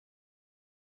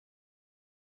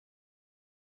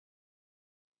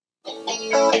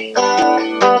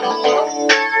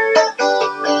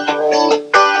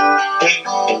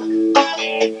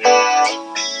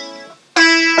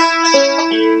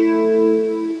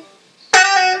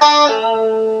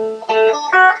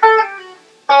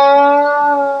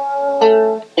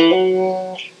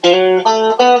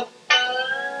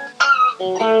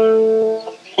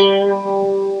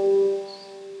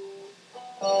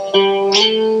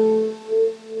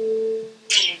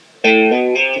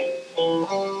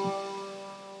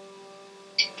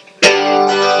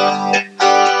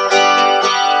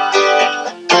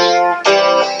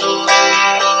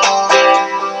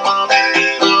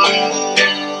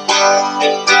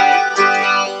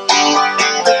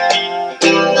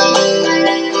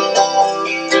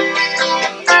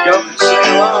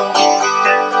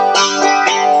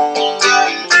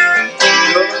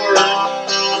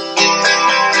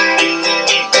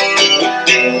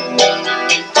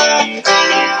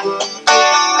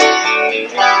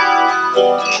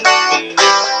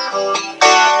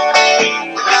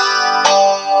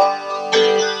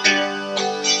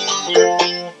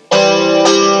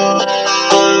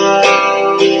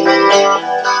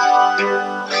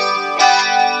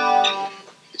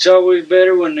It's always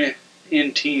better when they're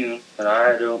in tune, but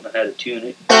I don't know how to tune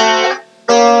it.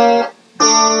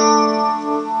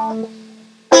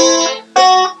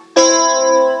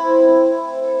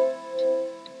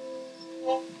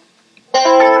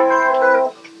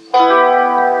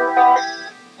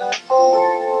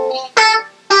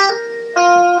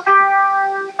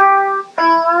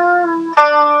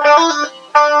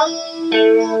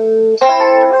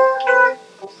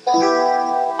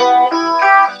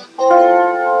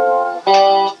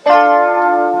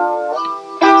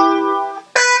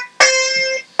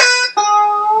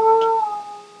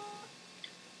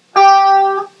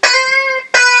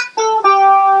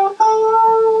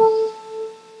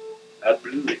 I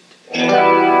blew it.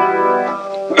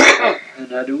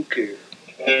 And I don't care.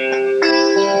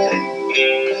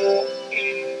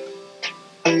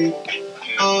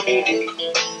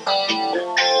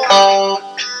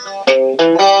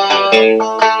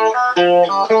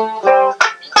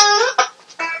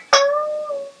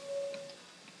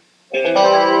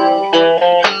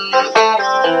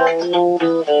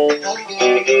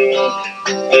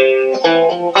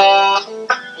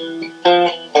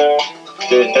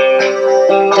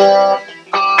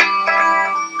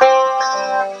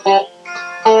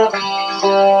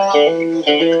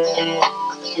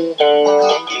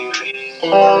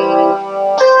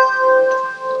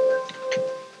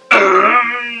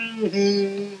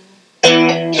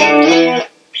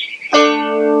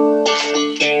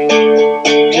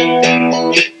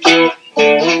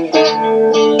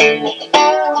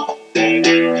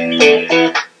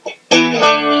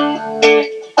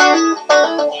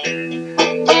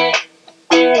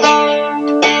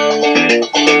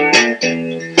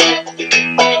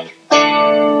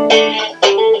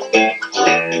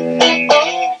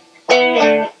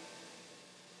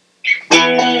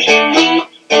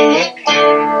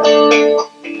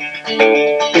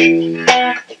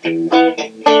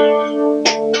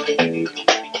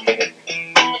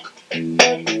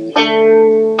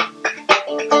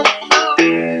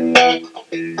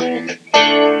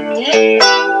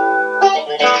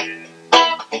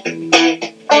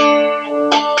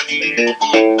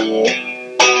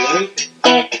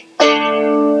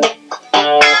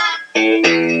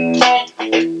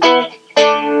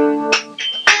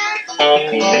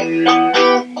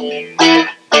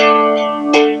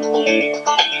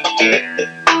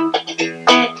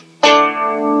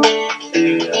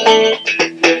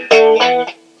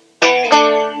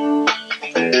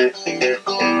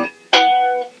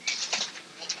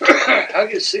 I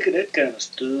get sick of that kind of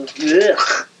stuff.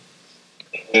 Ugh.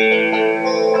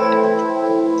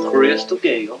 Crystal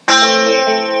Gale.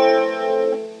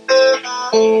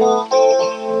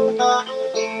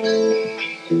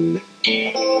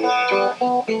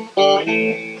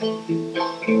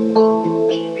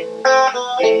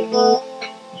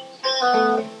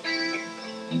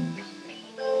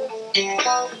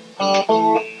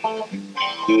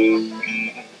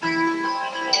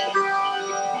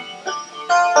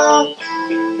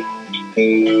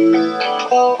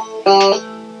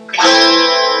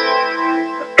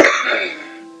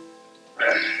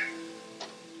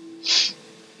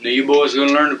 Now you boys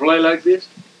gonna learn to play like this?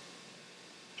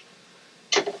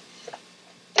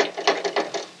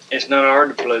 It's not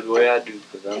hard to play the way I do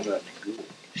because I'm not good.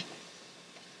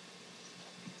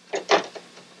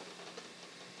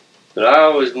 But I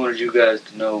always wanted you guys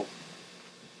to know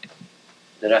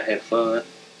that I have fun.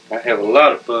 I have a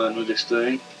lot of fun with this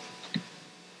thing.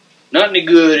 Not any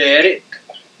good at it.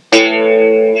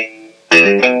 I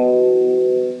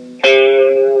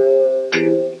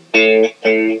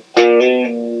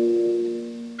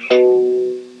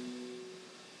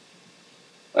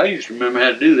used to remember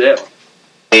how to do that one.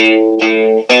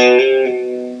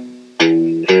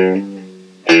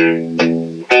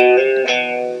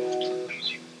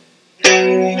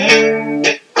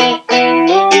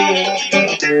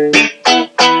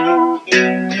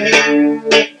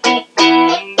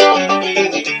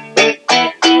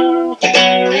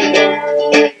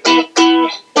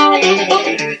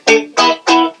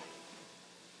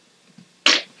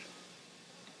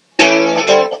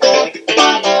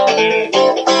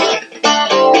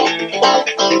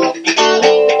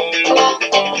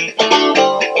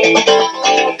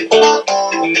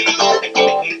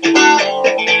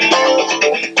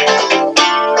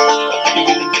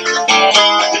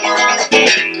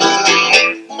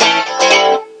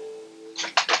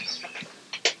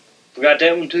 Forgot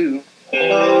that one too. I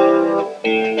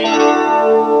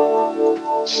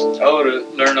ought to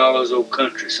learn all those old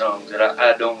country songs that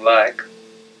I don't like.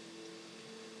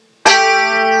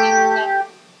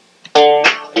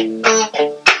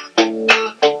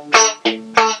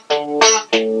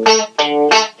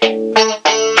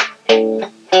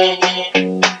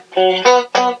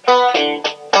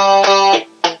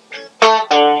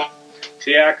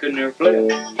 See, I could never play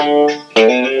it.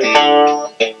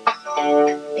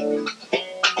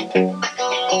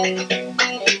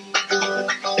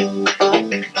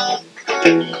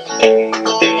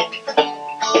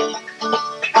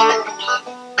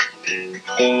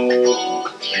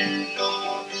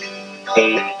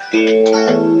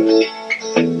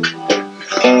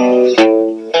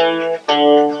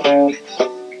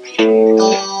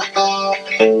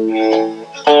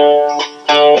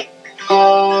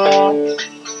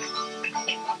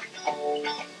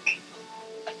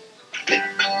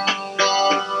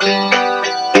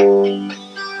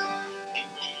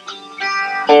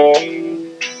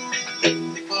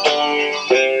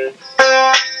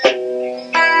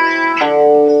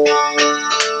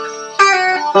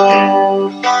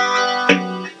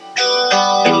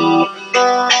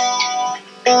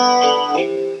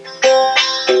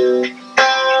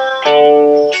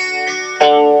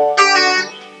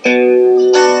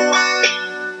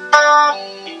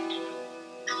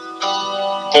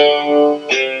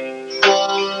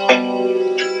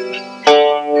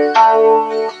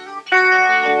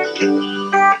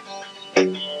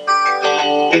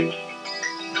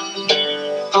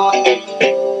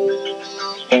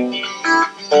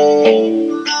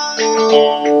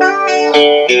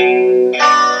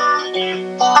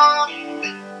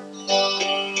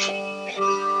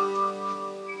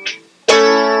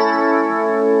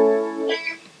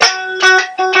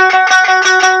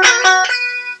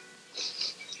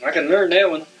 I can learn that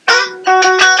one.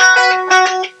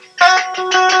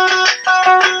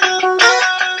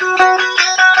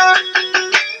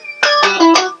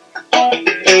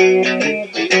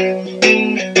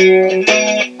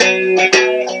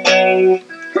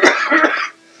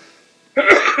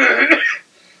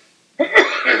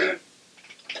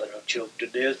 But I'll choke to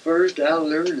death first, I'll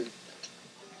learn it.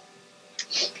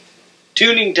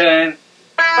 Tuning time.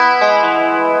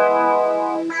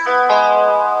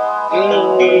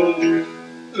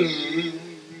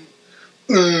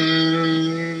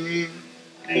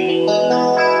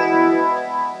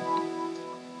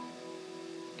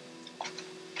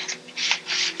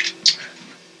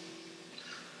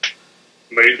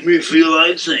 Makes me feel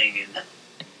like singing.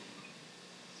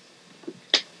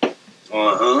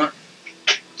 Uh-huh.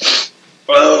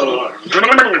 Oh.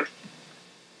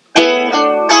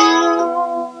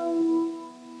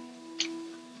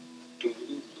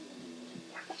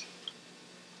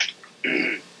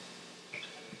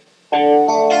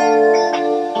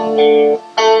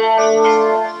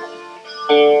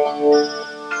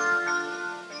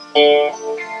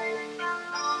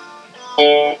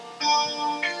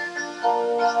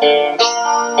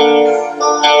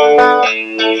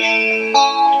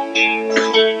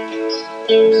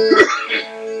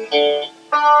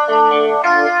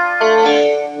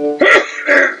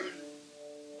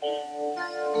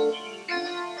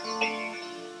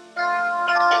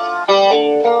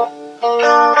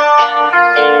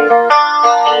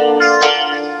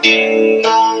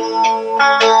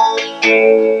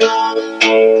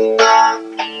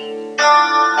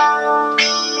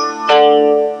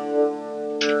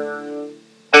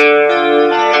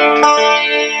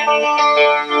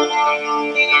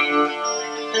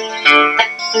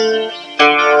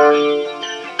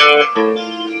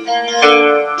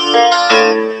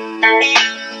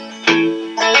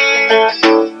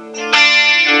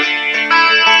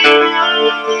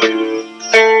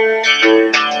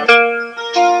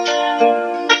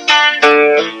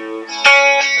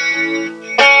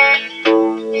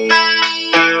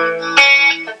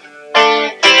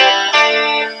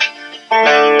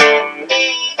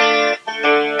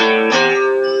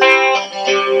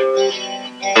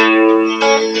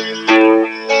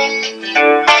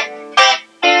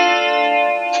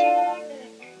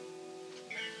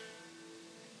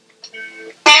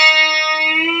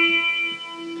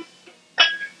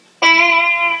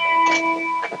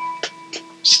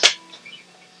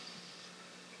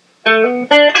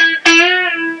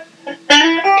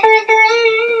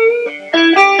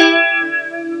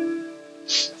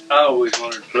 I always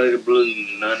wanted to play the blues,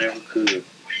 and I never could.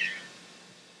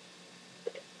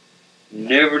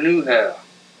 Never knew how.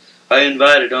 I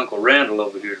invited Uncle Randall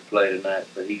over here to play tonight,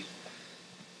 but he's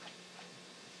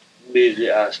busy,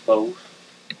 I suppose.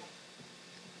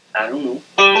 I don't know.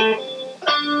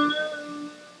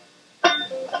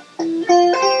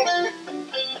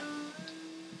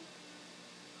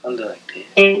 I like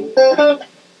that.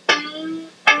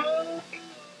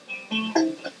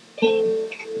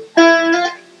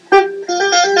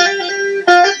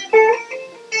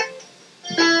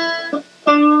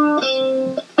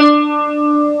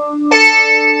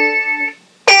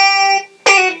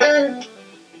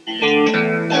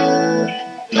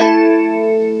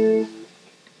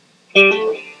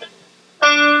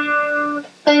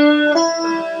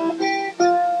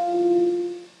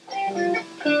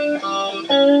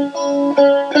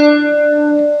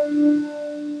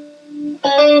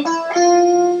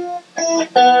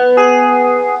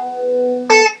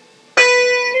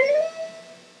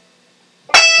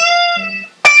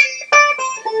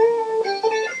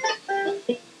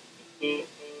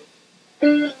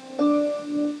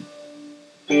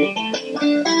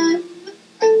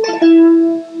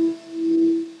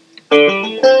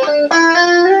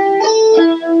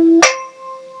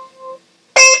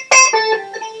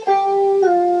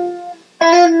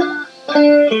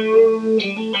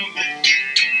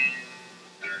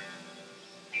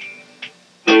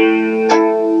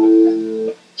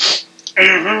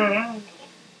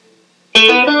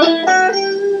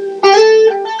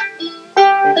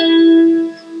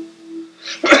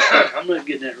 I'm not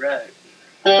getting that right.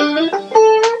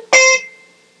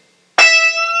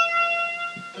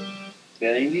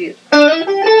 That ain't it.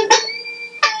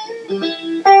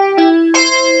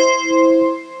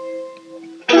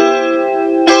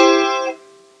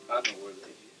 I know where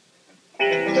they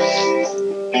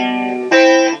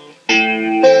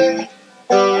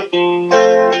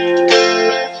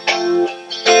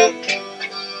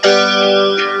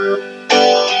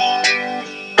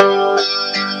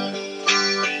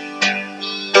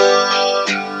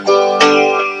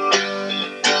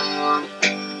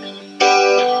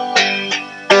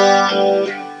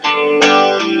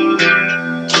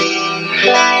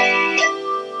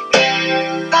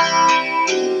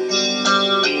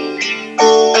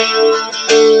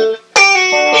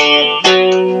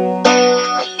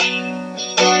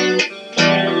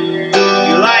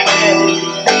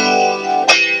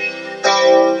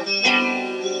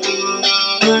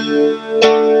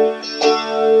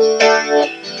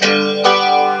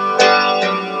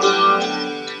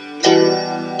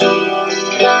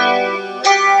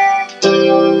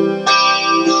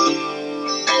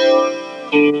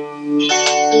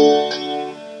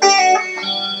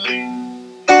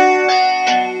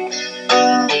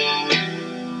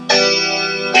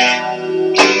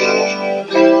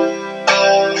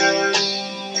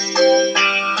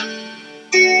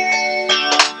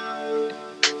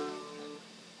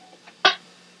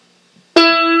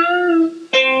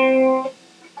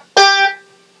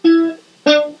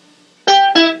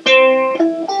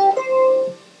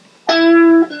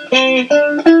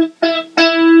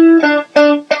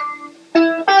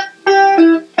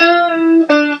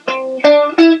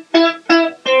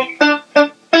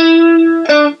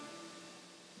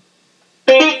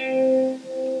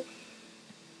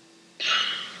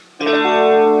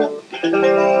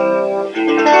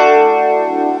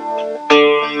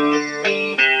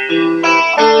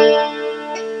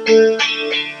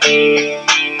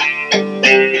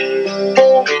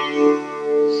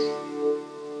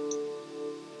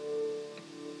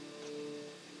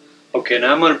Okay,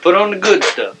 now I'm going to put on the good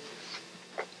stuff.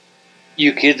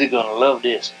 You kids are going to love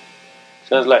this.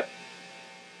 Sounds like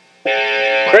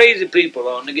crazy people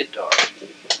on the guitar.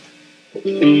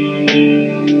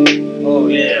 Oh,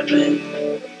 yeah,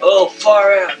 man. Oh,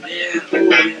 far out, man. Oh,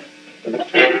 yeah.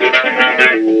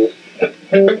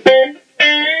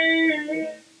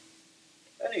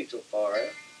 That ain't so far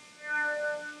out.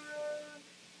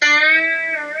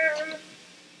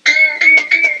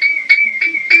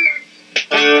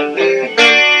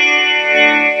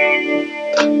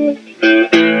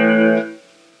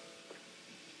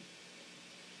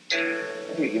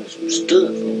 Let me give some stuff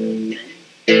on it.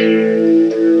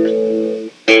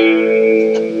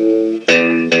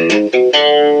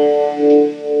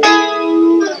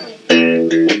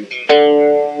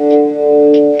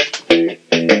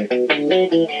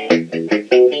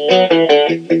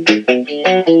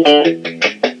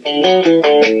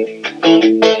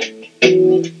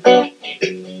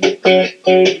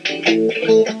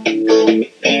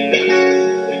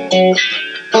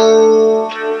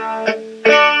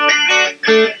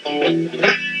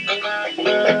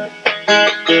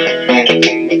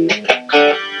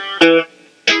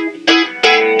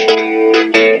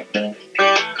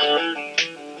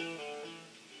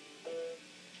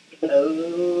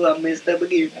 Oh, I messed up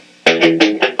again.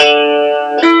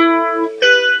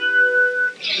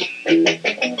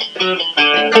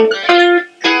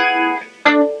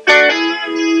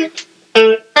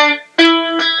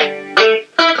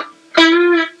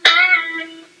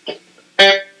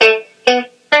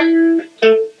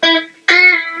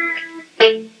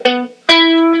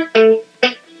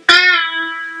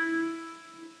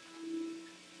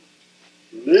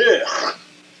 Ugh.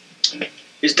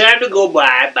 It's time to go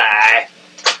bye-bye.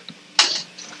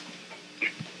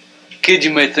 Kids,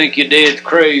 you may think your dad's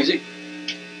crazy.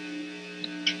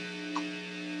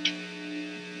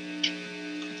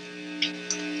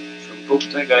 Some folks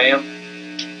think I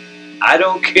am. I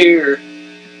don't care.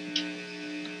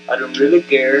 I don't really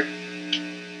care.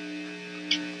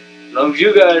 As long as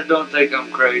you guys don't think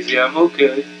I'm crazy, I'm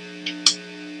okay.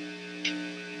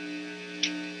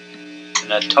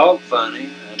 And I talk funny.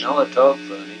 I know I talk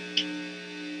funny.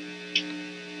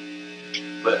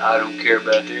 But I don't care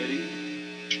about that either.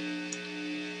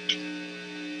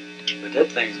 But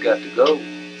that thing's got to go.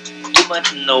 Too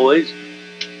much noise.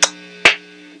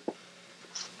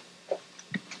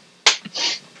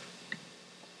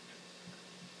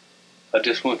 I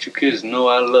just want you kids to know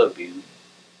I love you.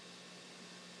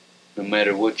 No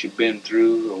matter what you've been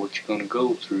through or what you're going to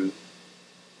go through,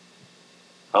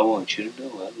 I want you to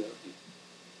know I love you.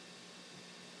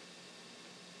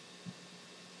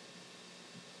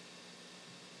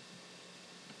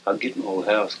 I'll get my old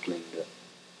house cleaned up.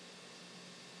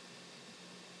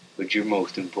 But you're the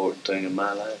most important thing in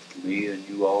my life to me, and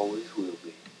you always will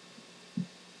be.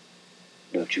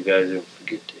 Don't you guys ever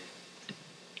forget that.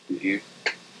 You hear?